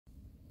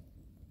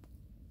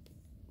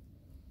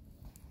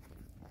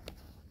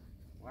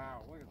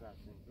that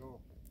thing go.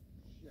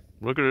 Shit.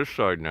 Look at this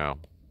side now.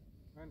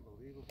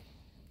 Unbelievable.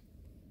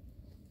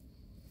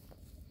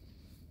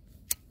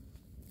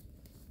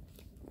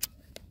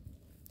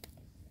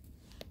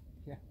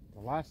 Yeah,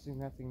 the last thing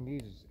that thing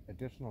needs is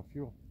additional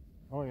fuel.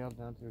 Oh yeah,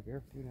 down through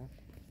here too now.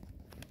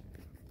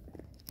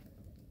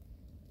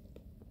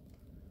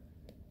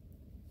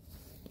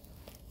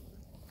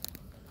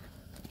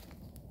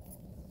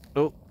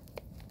 Oh.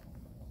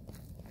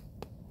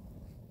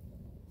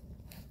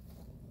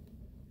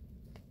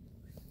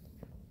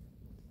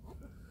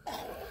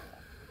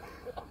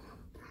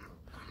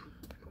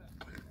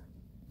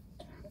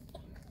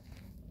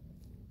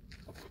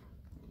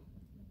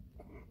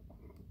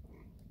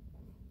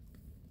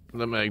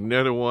 The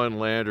Magnetawan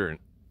Latern.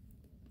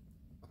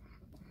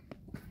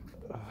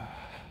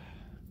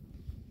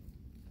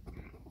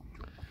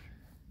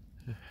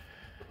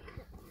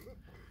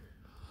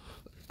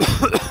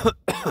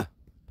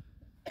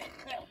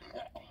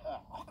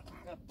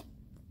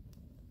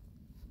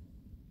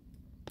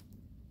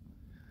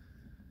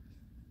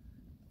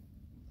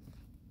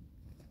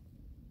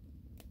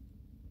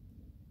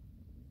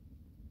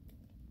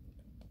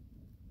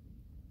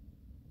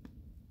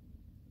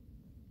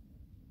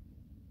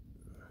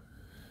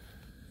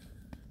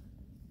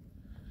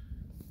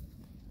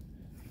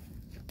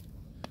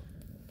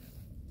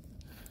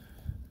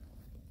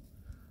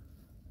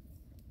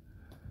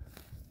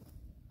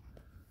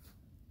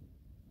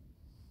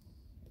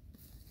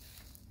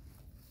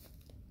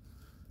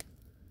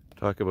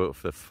 Talk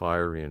about the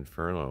fiery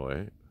inferno,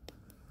 eh?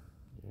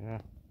 Yeah,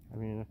 I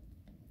mean,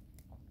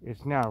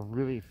 it's now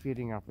really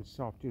feeding off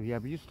itself too. Yeah,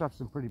 but you stuffed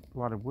some a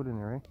lot of wood in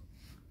there, eh?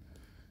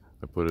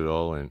 I put it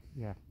all in.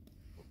 Yeah.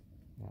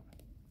 Yeah.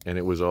 And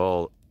it was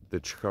all the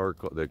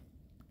charcoal, Look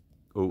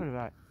at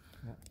that.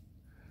 Yeah.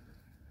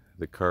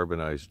 The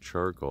carbonized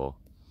charcoal.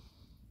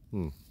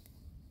 Oh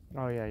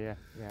yeah, yeah,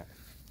 yeah.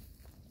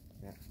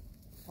 Yeah.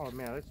 Oh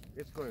man,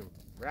 it's going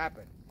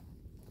rapid.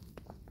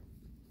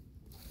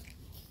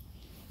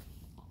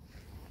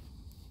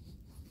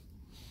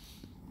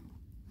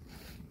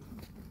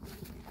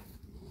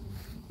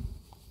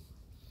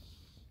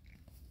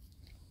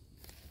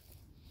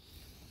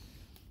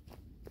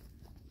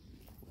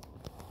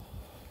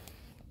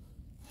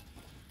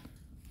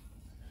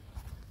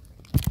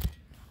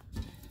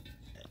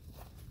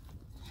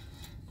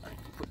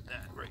 Put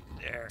that right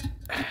there.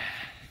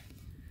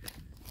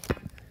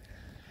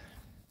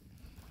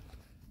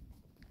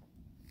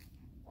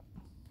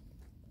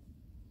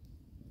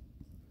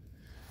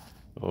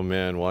 Oh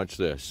man, watch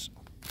this.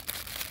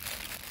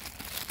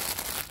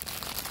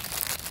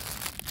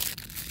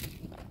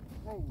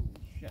 Holy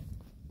shit.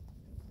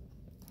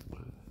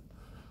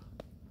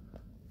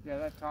 Yeah,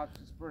 that top's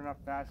just burning up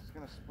fast. It's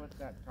gonna split,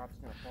 that top's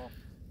gonna fall.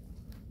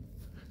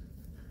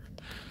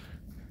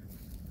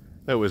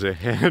 That was a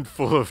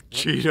handful of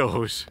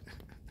Cheetos.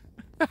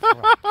 That's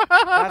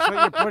what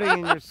you're putting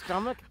in your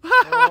stomach?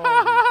 Yeah.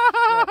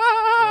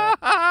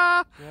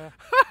 Yeah.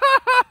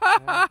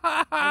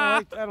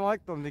 I don't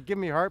like them. They give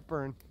me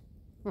heartburn.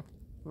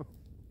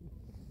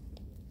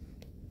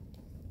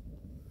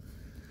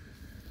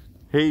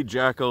 Hey,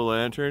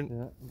 jack-o'-lantern.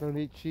 Yeah. Don't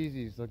eat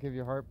cheesies. They'll give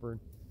you heartburn.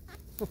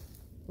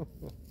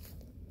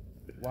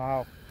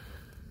 Wow.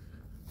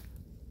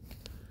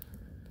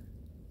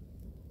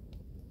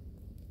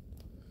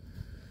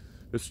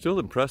 It's still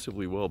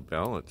impressively well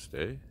balanced,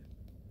 eh?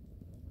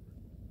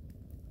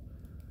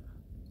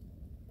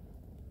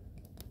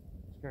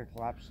 It's gonna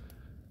collapse.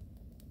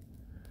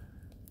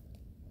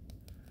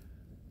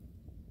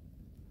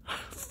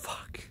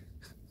 Fuck.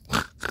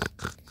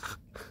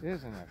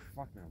 Isn't that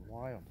fucking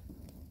wild?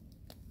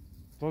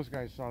 If those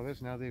guys saw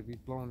this, now they'd be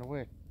blown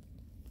away.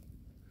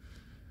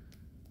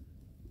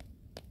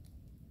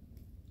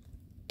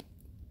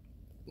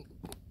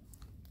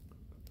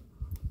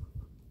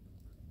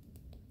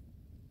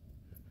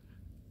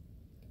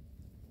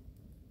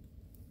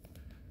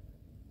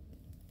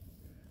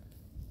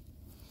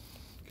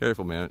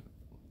 Careful, man.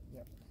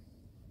 Yep.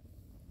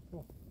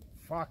 Oh,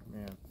 fuck,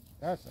 man.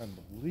 That's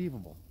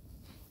unbelievable.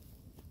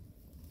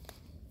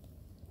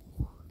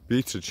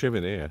 Beats a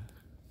chimney.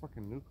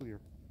 Fucking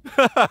nuclear.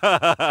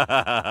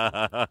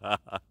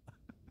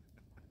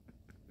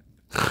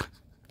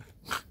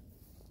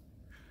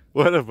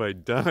 What have I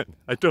done?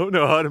 I don't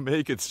know how to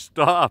make it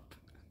stop.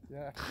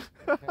 Yeah.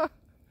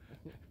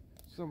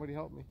 Somebody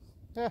help me.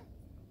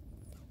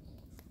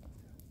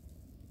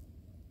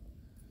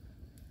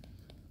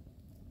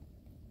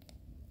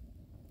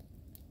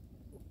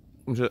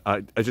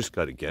 I just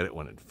got to get it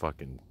when it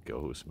fucking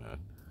goes, man.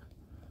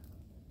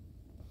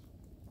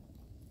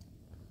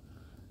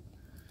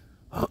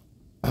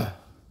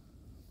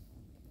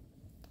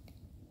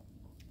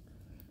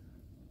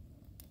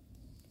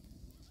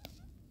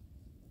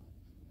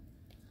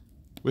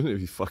 Wouldn't it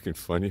be fucking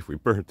funny if we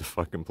burnt the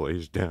fucking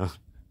place down?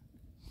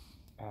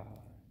 How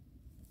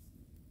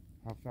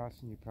fast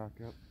can you pack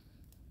up?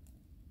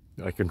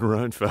 I can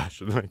run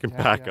faster than I can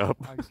pack up.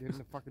 I get in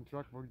the fucking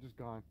truck, we're just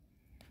gone.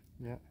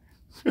 Yeah.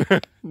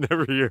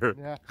 Never here.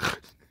 Yeah.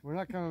 We're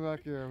not coming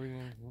back here.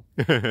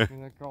 We're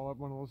gonna call up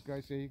one of those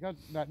guys. Say, you got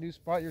that new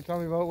spot you're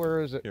telling me about?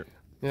 Where is it? Here,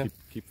 yeah.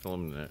 Keep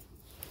filming that.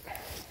 There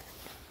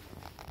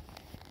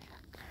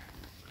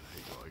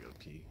you go. I gotta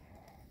pee.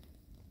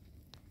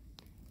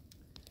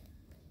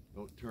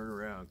 Don't turn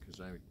around because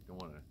I don't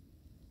want to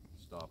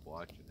stop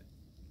watching it.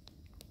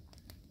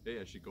 Hey,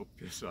 I should go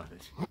piss on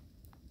it.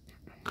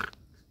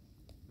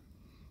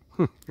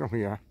 Oh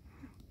yeah.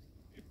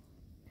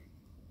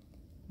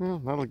 Well,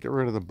 that'll get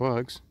rid of the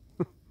bugs.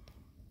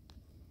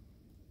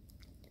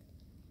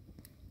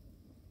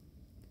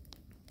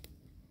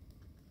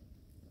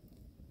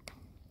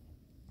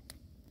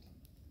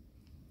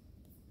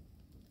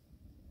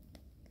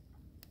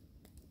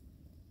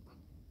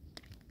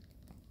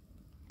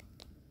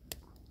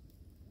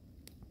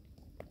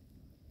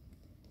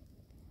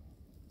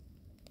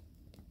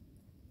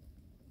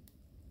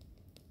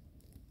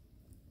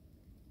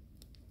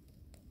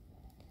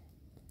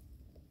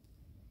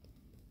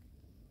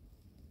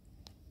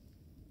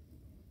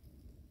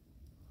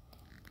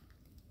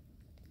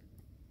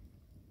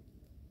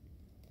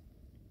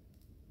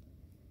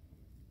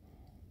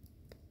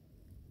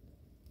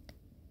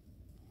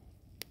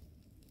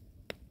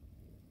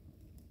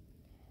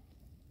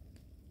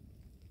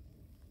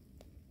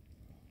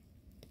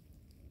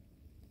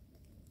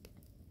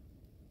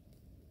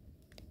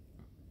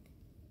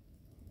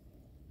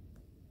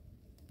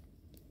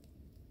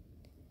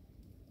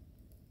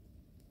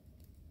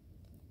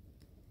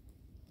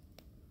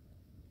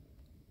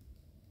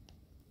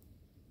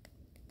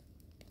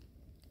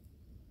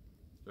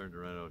 Starting to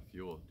run out of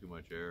fuel, too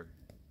much air.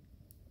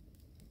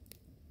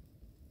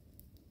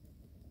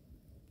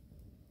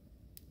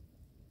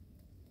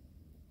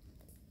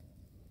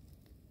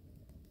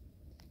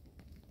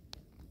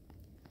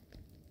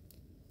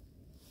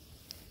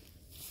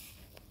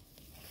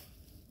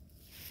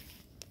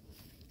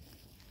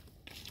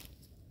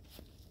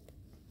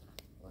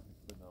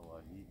 Putting out a lot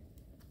of heat.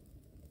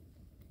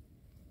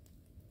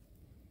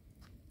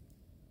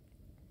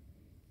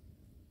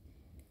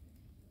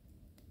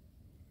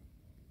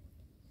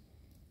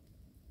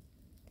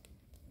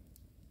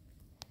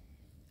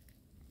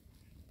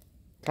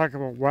 Talk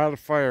about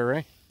wildfire,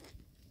 eh?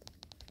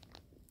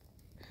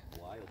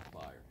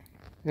 Wildfire.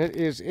 It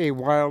is a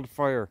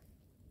wildfire.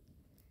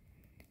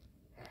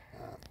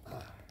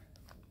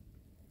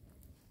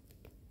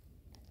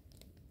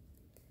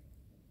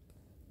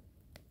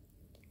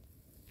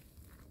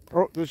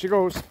 Oh, there she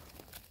goes.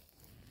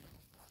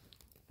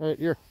 Right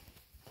here.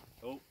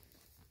 Oh,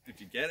 did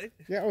you get it?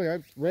 Yeah, oh yeah,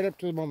 right up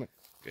to the moment.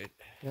 Good.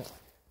 Yeah.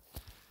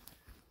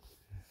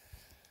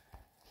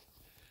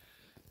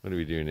 What do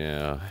we do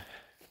now?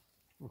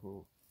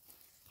 Oh,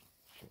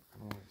 shit.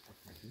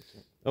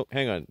 Oh,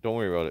 hang on. Don't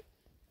worry about it.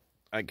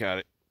 I got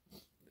it.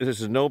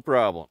 This is no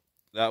problem.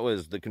 That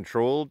was the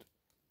controlled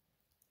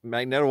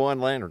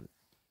Magnetawan lantern.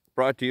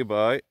 Brought to you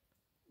by...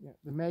 Yeah,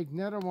 the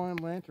Magnetawan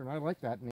lantern. I like that name.